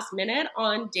me last minute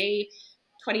on day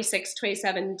 26,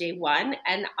 27, day one.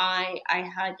 And I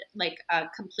had like a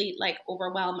complete like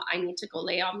overwhelm. I need to go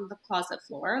lay on the closet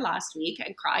floor last week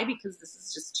and cry because this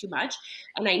is just too much.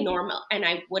 And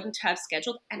I wouldn't have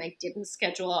scheduled, and I didn't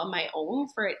schedule on my own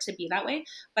for it to be that way.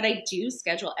 But I do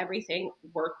schedule everything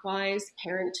work wise,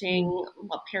 parenting. Mm.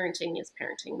 Well, parenting is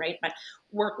parenting, right? But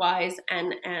work wise,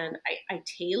 and I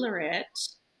tailor it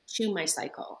to my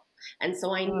cycle. And so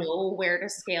I Oh, know where to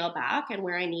scale back and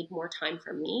where I need more time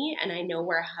for me. And I know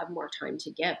where I have more time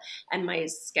to give. And my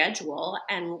schedule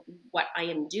and what I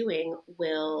am doing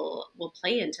will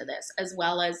play into this, as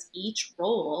well as each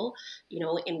role,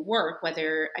 in work,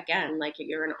 whether again, like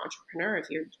you're an entrepreneur, if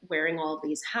you're wearing all of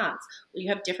these hats, well, you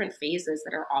have different phases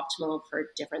that are optimal for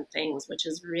different things, which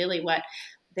is really what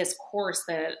this course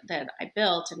that I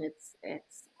built, and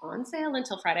it's on sale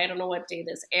until Friday. I don't know what day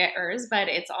this airs, but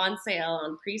it's on sale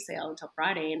on pre-sale until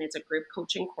Friday, and it's a group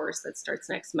coaching course that starts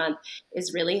next month.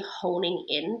 Is really honing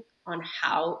in on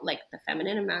how, like, the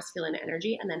feminine and masculine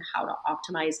energy, and then how to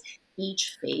optimize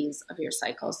each phase of your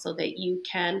cycle so that you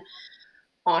can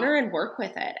honor and work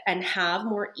with it and have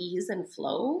more ease and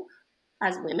flow.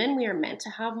 As women, we are meant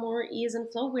to have more ease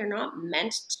and flow. We're not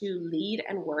meant to lead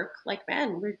and work like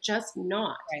men. We're just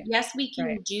not. right. Yes, we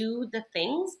Right. can do the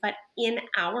things, but in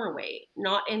our way,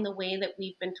 not in the way that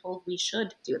we've been told we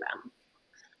should do them.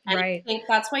 And I Right. think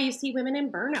that's why you see women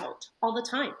in burnout all the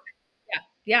time. Yeah.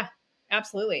 Yeah.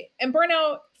 Absolutely. And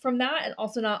burnout from that, and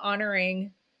also not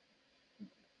honoring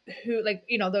who, like,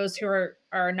 those who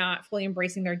are not fully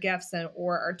embracing their gifts, and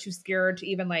or are too scared to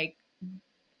even like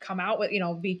come out with,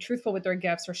 be truthful with their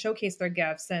gifts or showcase their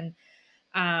gifts. And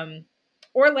um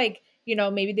or like,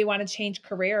 maybe they want to change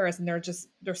careers and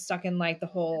they're stuck in like the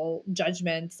whole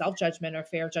self-judgment or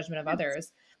fear of judgment of Yes.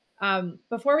 others.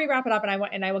 Before we wrap it up,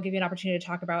 and I will give you an opportunity to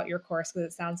talk about your course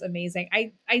because it sounds amazing.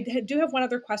 I do have one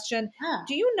other question. Yeah.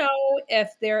 Do you know if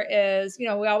there is, we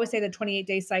always say the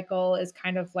 28-day cycle is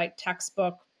kind of like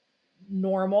textbook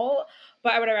normal,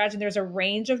 but I would imagine there's a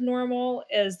range of normal.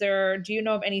 Do you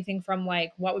know of anything from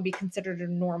like what would be considered a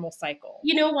normal cycle?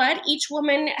 You know what? Each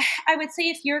woman, I would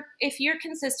say, if you're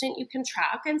consistent, you can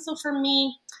track. And so for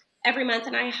me, every month,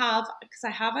 and because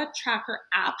I have a tracker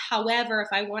app. However, if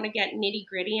I want to get nitty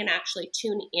gritty and actually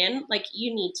tune in, like,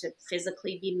 you need to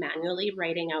physically be manually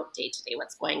writing out day to day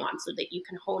what's going on so that you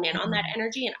can hone in on that Mhm.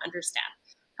 energy and understand.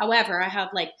 However, I have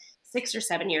like 6 or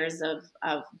 7 years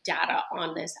of data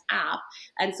on this app.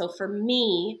 And so for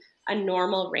me, a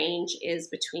normal range is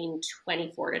between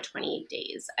 24 to 28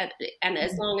 days. And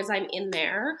as long as I'm in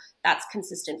there, that's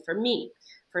consistent for me.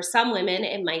 For some women,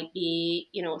 it might be,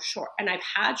 short. And I've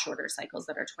had shorter cycles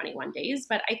that are 21 days.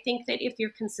 But I think that if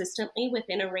you're consistently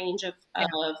within a range of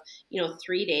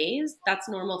 3 days, that's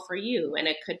normal for you. And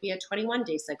it could be a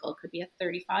 21-day cycle. It could be a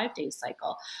 35-day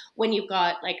cycle. When you've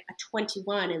got like a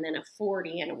 21 and then a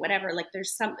 40 and whatever, like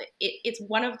there's something, it's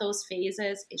one of those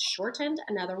phases is shortened.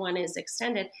 Another one is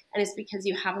extended. And it's because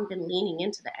you haven't been leaning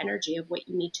into the energy of what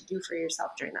you need to do for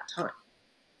yourself during that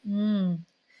time.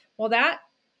 Well, that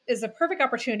is a perfect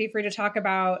opportunity for you to talk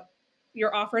about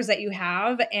your offers that you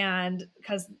have. And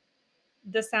because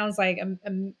this sounds like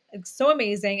it's so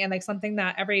amazing and like something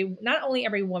that not only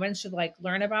every woman should like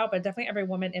learn about, but definitely every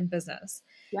woman in business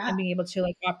and being able to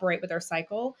like operate with their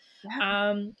cycle.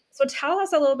 So tell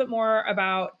us a little bit more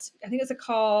about, I think was it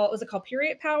called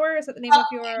Period Power? Is that the name of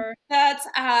your? That's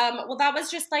well, that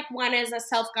was just like one as a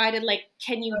self-guided, like,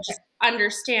 can you just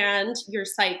understand your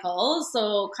cycle?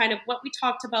 So kind of what we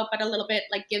talked about, but a little bit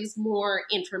like gives more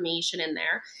information in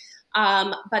there.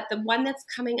 But the one that's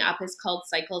coming up is called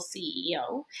Cycle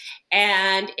CEO.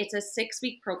 And it's a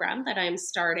 6-week program that I'm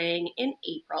starting in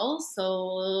April.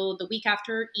 So the week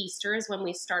after Easter is when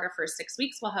we start our first 6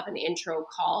 weeks. We'll have an intro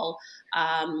call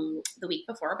the week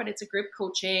before, but it's a group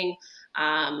coaching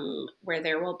where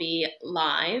there will be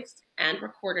live and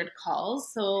recorded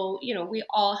calls. So, we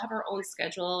all have our own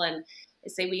schedule, and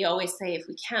we always say if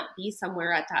we can't be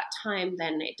somewhere at that time,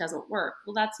 then it doesn't work.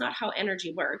 Well, that's not how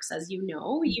energy works. As you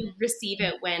know, you receive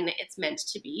it when it's meant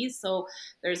to be. So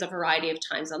there's a variety of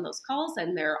times on those calls,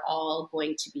 and they're all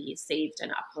going to be saved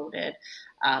and uploaded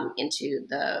into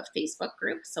the Facebook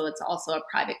group. So it's also a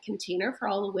private container for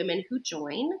all the women who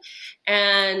join.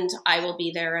 And I will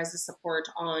be there as a support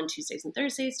on Tuesdays and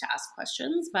Thursdays to ask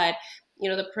questions. But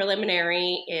the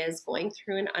preliminary is going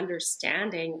through and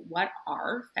understanding what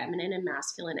are feminine and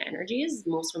masculine energies.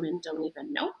 Most women don't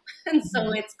even know. And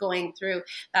so it's going through,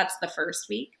 that's the first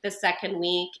week. The second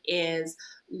week is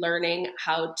learning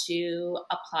how to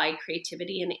apply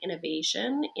creativity and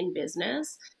innovation in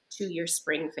business to your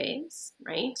spring phase,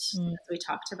 right? As we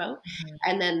talked about.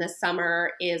 And then the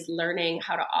summer is learning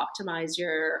how to optimize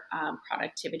your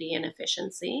productivity and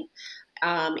efficiency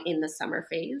in the summer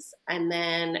phase. And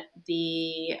then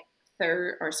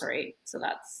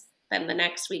then the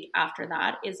next week after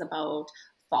that is about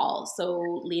fall.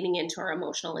 So leaning into our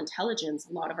emotional intelligence,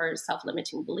 a lot of our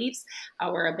self-limiting beliefs,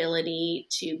 our ability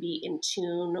to be in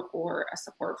tune or a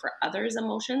support for others'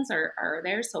 emotions are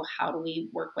there. So how do we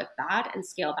work with that and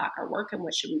scale back our work, and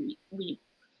what should we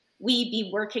be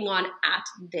working on at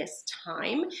this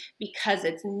time, because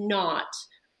it's not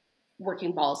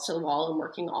working balls to the wall and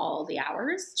working all the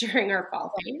hours during our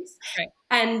fall phase. Right.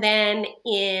 And then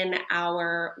in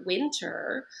our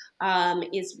winter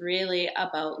is really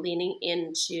about leaning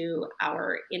into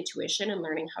our intuition and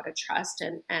learning how to trust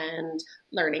and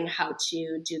learning how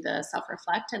to do the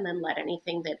self-reflect and then let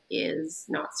anything that is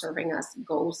not serving us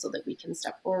go so that we can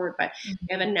step forward. But we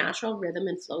have a natural rhythm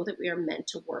and flow that we are meant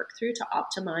to work through to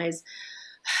optimize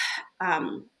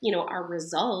our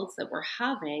results that we're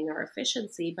having, our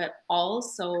efficiency, but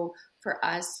also for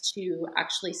us to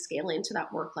actually scale into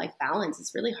that work-life balance.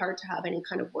 It's really hard to have any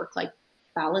kind of work-life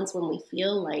balance when we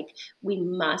feel like we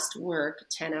must work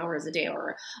 10 hours a day,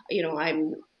 or,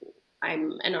 I'm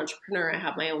an entrepreneur, I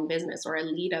have my own business, or I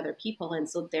lead other people, and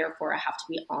so therefore I have to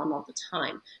be on all the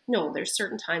time. No, there's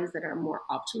certain times that are more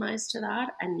optimized to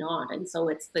that and not. And so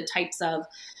it's the types of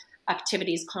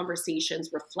activities,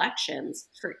 conversations, reflections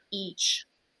for each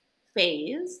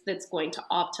phase that's going to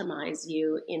optimize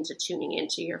you into tuning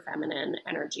into your feminine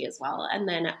energy as well. And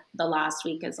then the last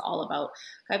week is all about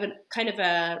kind of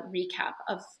a recap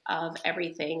of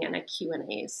everything and a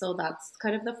Q&A. So that's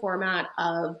kind of the format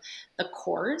of the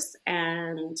course.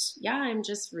 And I'm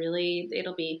just really,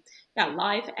 it'll be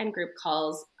live and group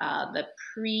calls. The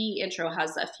pre-intro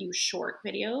has a few short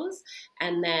videos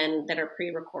and then that are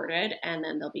pre-recorded, and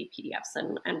then there'll be PDFs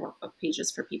and workbook pages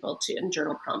for people to, and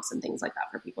journal prompts and things like that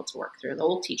for people to work through. The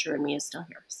old teacher in me is still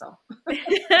here. So I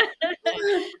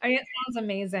mean, it sounds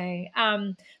amazing.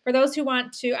 For those who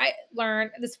want to learn,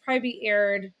 this will probably be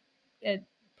aired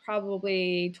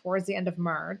probably towards the end of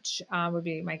March, would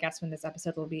be my guess when this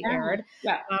episode will be aired.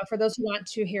 For those who want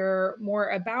to hear more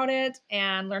about it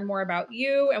and learn more about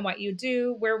you and what you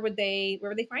do, where would they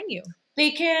find you?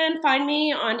 They can find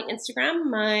me on Instagram.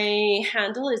 My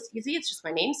handle is easy. It's just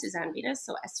my name, Susanne Vitas.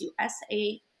 So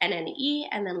Susanne Susanne,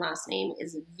 and then last name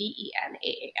is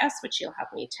Venaas, which you'll have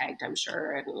me tagged, I'm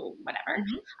sure, and whatever.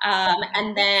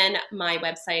 And then my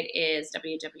website is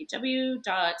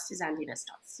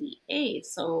www.suzannevenus.ca.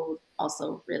 So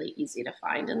also really easy to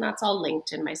find, and that's all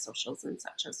linked in my socials and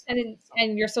such as well.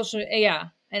 And your social,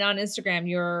 and on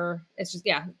Instagram, it's just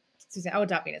Susanne. Oh,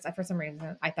 Venus. For some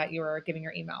reason, I thought you were giving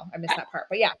your email. I missed that part,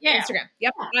 but Instagram.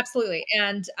 Yep, absolutely.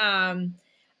 And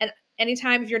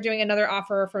anytime if you're doing another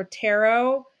offer for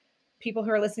tarot, people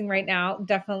who are listening right now,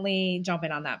 definitely jump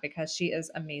in on that because she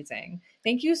is amazing.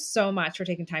 Thank you so much for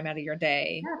taking time out of your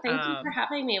day. Yeah, thank you for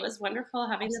having me. It was wonderful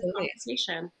having this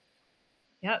conversation.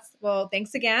 Yes. Well,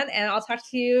 thanks again, and I'll talk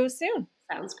to you soon.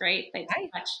 Sounds great. Thanks so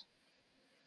much.